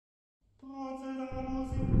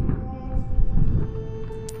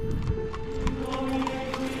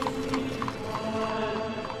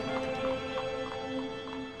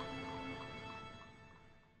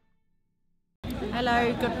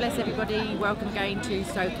God bless everybody. Welcome again to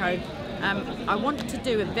SOCO. I want to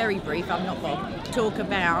do a very brief, I'm not Bob, talk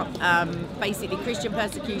about basically Christian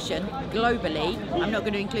persecution globally. I'm not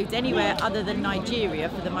going to include anywhere other than Nigeria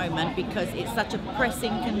for the moment because it's such a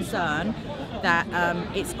pressing concern that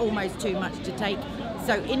it's almost too much to take.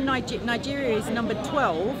 So in Nigeria is number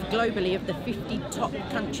 12 globally of the 50 top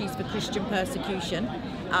countries for Christian persecution.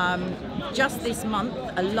 Just this month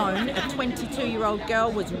alone, a 22-year-old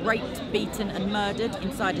girl was raped, beaten and murdered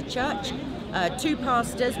inside a church. Two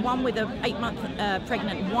pastors, one with an 8-month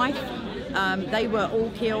pregnant wife, they were all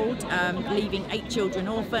killed, leaving 8 children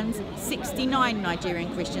orphans. 69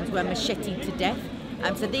 Nigerian Christians were macheted to death.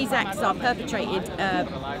 So these acts are perpetrated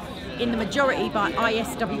in the majority by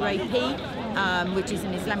ISWAP, which is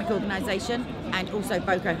an Islamic organisation, and also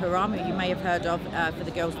Boko Haram, who you may have heard of for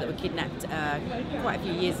the girls that were kidnapped quite a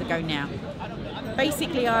few years ago now.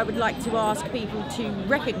 Basically, I would like to ask people to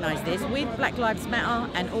recognise this with Black Lives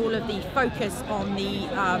Matter and all of the focus on the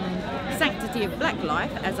sanctity of black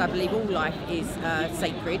life, as I believe all life is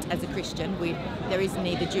sacred as a Christian. There is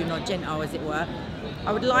neither Jew nor Gentile, as it were.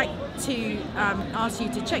 I would like to ask you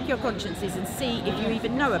to check your consciences and see if you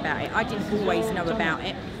even know about it. I didn't always know about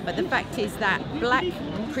it, but the fact is that black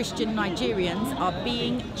Christian Nigerians are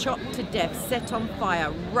being chopped to death, set on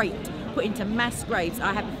fire, raped, put into mass graves.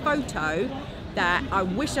 I have a photo that I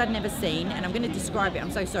wish I'd never seen, and I'm going to describe it, I'm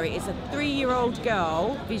so sorry. It's a 3-year-old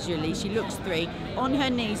girl, visually, she looks 3, on her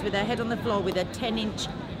knees with her head on the floor with a 10-inch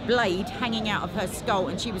blade hanging out of her skull,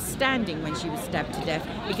 and she was standing when she was stabbed to death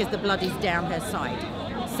because the blood is down her side.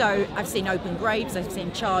 So I've seen open graves, I've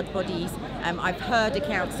seen charred bodies, I've heard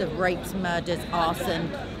accounts of rapes, murders, arson,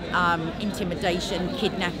 intimidation,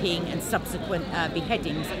 kidnapping and subsequent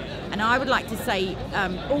beheadings. And I would like to say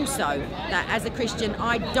also that as a Christian,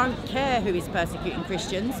 I don't care who is persecuting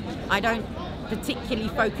Christians. I don't particularly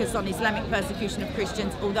focus on Islamic persecution of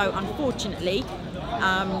Christians, although unfortunately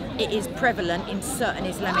it is prevalent in certain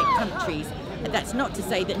Islamic countries. That's not to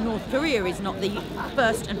say that North Korea is not the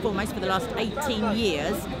first and foremost for the last 18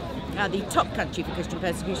 years the top country for Christian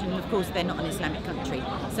persecution, and of course they're not an Islamic country.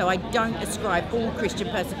 So I don't ascribe all Christian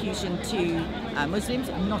persecution to Muslims,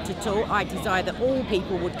 not at all. I desire that all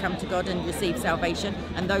people would come to God and receive salvation,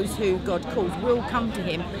 and those who God calls will come to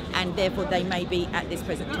him, and therefore they may be at this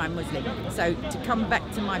present time Muslim. So to come back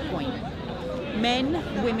to my point, men,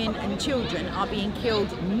 women and children are being killed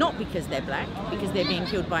not because they're black, because they're being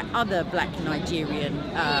killed by other black Nigerian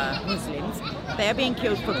Muslims. They are being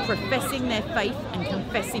killed for professing their faith and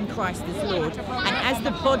confessing Christ as Lord. And as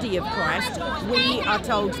the body of Christ, we are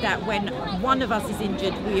told that when one of us is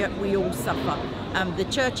injured, we all suffer. The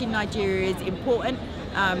church in Nigeria is important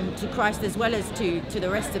to Christ as well as to the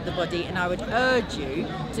rest of the body, and I would urge you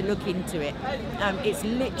to look into it. It's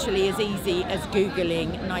literally as easy as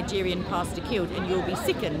Googling Nigerian pastor killed, and you'll be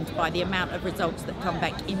sickened by the amount of results that come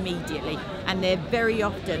back immediately, and they're very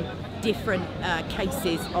often different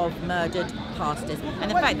cases of murdered pastors.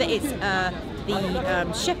 And the fact that it's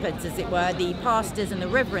the shepherds, as it were, the pastors and the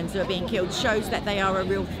reverends who are being killed, shows that they are a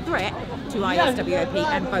real threat to ISWAP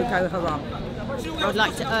and Boko Haram. I would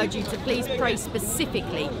like to urge you to please pray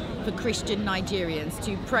specifically for Christian Nigerians,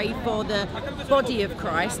 to pray for the body of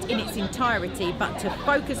Christ in its entirety, but to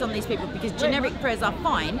focus on these people, because generic prayers are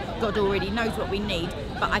fine, God already knows what we need,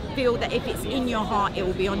 but I feel that if it's in your heart, it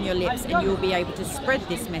will be on your lips and you'll be able to spread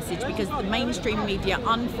this message, because the mainstream media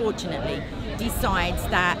unfortunately decides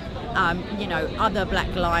that you know, other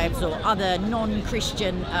black lives or other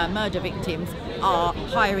non-Christian murder victims are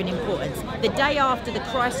higher in importance. The day after the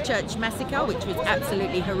Christchurch massacre, which was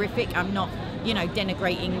absolutely horrific, I'm not, you know,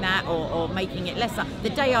 denigrating that or making it lesser.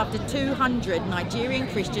 The day after, 200 Nigerian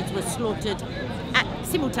Christians were slaughtered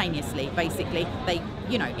simultaneously, basically.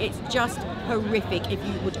 You know, it's just horrific. If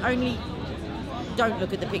you would only, don't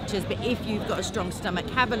look at the pictures, but if you've got a strong stomach,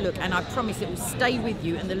 have a look, and I promise it will stay with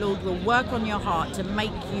you, and the Lord will work on your heart to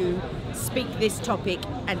make you speak this topic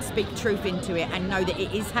and speak truth into it and know that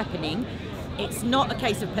it is happening. It's not a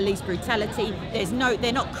case of police brutality.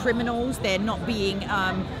 They're not criminals. They're not being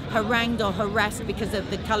harangued or harassed because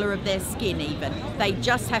of the colour of their skin even. They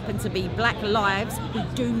just happen to be black lives who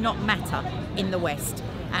do not matter in the West.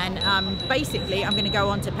 And basically, I'm going to go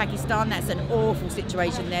on to Pakistan. That's an awful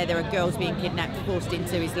situation there. There are girls being kidnapped, forced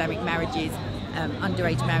into Islamic marriages,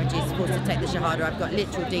 underage marriages, forced to take the Shahada. I've got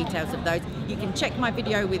literal details of those. You can check my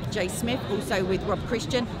video with Jay Smith, also with Rob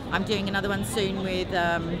Christian. I'm doing another one soon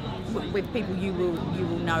with people you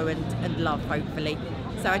will know and love, hopefully.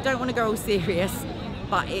 So I don't want to go all serious.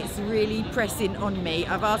 but it's really pressing on me.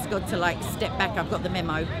 I've asked God to like step back. I've got the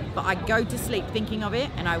memo, but I go to sleep thinking of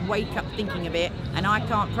it and I wake up thinking of it, and I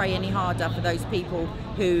can't pray any harder for those people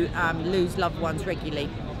who lose loved ones regularly.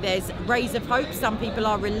 There's rays of hope. Some people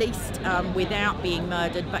are released without being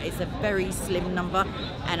murdered, but it's a very slim number.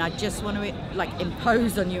 And I just want to like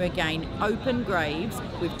impose on you again, open graves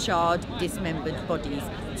with charred, dismembered bodies.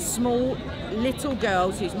 Small little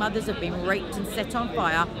girls whose mothers have been raped and set on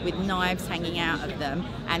fire with knives hanging out of them.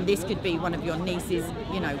 And this could be one of your nieces,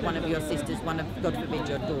 you know, one of your sisters, one of, God forbid,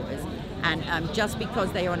 your daughters. And just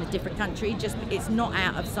because they are in a different country, it's not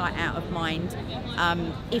out of sight, out of mind.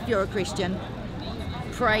 If you're a Christian,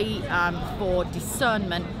 pray for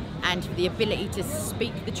discernment and for the ability to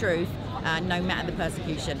speak the truth, no matter the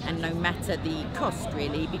persecution and no matter the cost,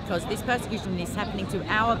 really, because this persecution is happening to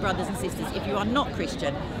our brothers and sisters. If you are not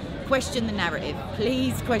Christian, question the narrative.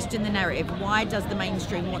 Please question the narrative. Why does the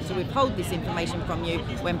mainstream want to withhold this information from you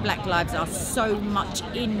when Black lives are so much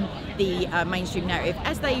in the mainstream narrative,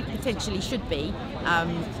 as they potentially should be,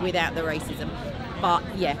 without the racism? But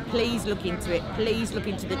yeah, please look into it. Please look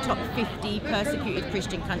into the top 50 persecuted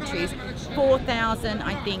Christian countries. 4,000,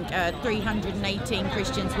 I think, 318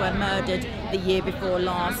 Christians were murdered the year before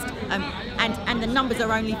last. And the numbers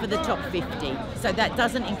are only for the top 50. So that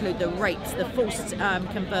doesn't include the rapes, the forced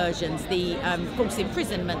conversions, the false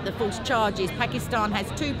imprisonment, the false charges. Pakistan has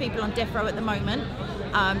 2 people on death row at the moment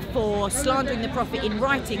for slandering the Prophet in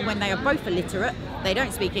writing when they are both illiterate. They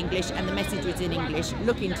don't speak English and the message was in English.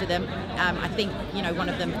 Look into them. I think, you know, one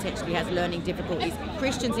of them potentially has learning difficulties.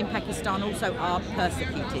 Christians in Pakistan also are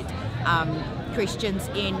persecuted. Christians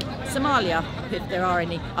in Somalia, if there are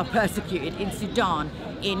any, are persecuted. In Sudan,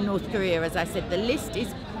 in North Korea, as I said, the list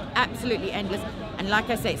is absolutely endless. And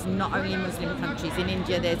like I say, it's not only Muslim countries. In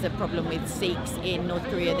India, there's a problem with Sikhs. In North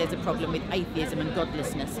Korea, there's a problem with atheism and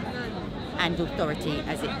godlessness and authority,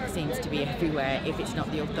 as it seems to be everywhere, if it's not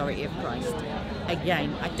the authority of Christ.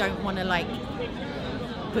 Again, I don't want to like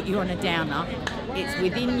put you on a downer. It's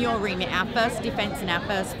within your remit. Our first defense and our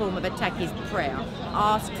first form of attack is prayer.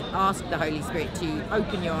 Ask the Holy Spirit to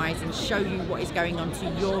open your eyes and show you what is going on to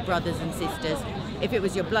your brothers and sisters. If it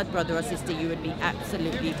was your blood brother or sister, you would be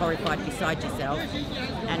absolutely horrified beside yourself,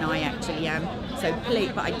 and I actually am. So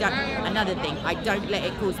please, but I don't, another thing, I don't let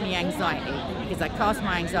it cause me anxiety, because I cast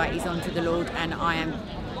my anxieties onto the Lord, and I am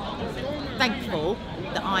thankful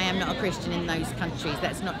that I am not a Christian in those countries.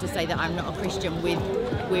 That's not to say that I'm not a Christian with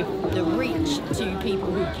the reach to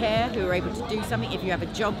people who care, who are able to do something. If you have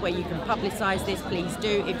a job where you can publicise this, please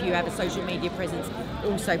do. If you have a social media presence,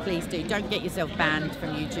 also please do. Don't get yourself banned from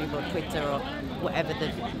YouTube or Twitter or whatever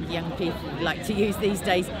the young people like to use these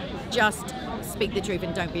days. Just speak the truth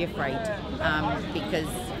and don't be afraid, because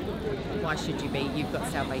why should you be? You've got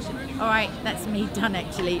salvation. All right, that's me done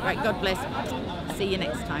actually. Right, God bless. See you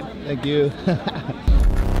next time. Thank you.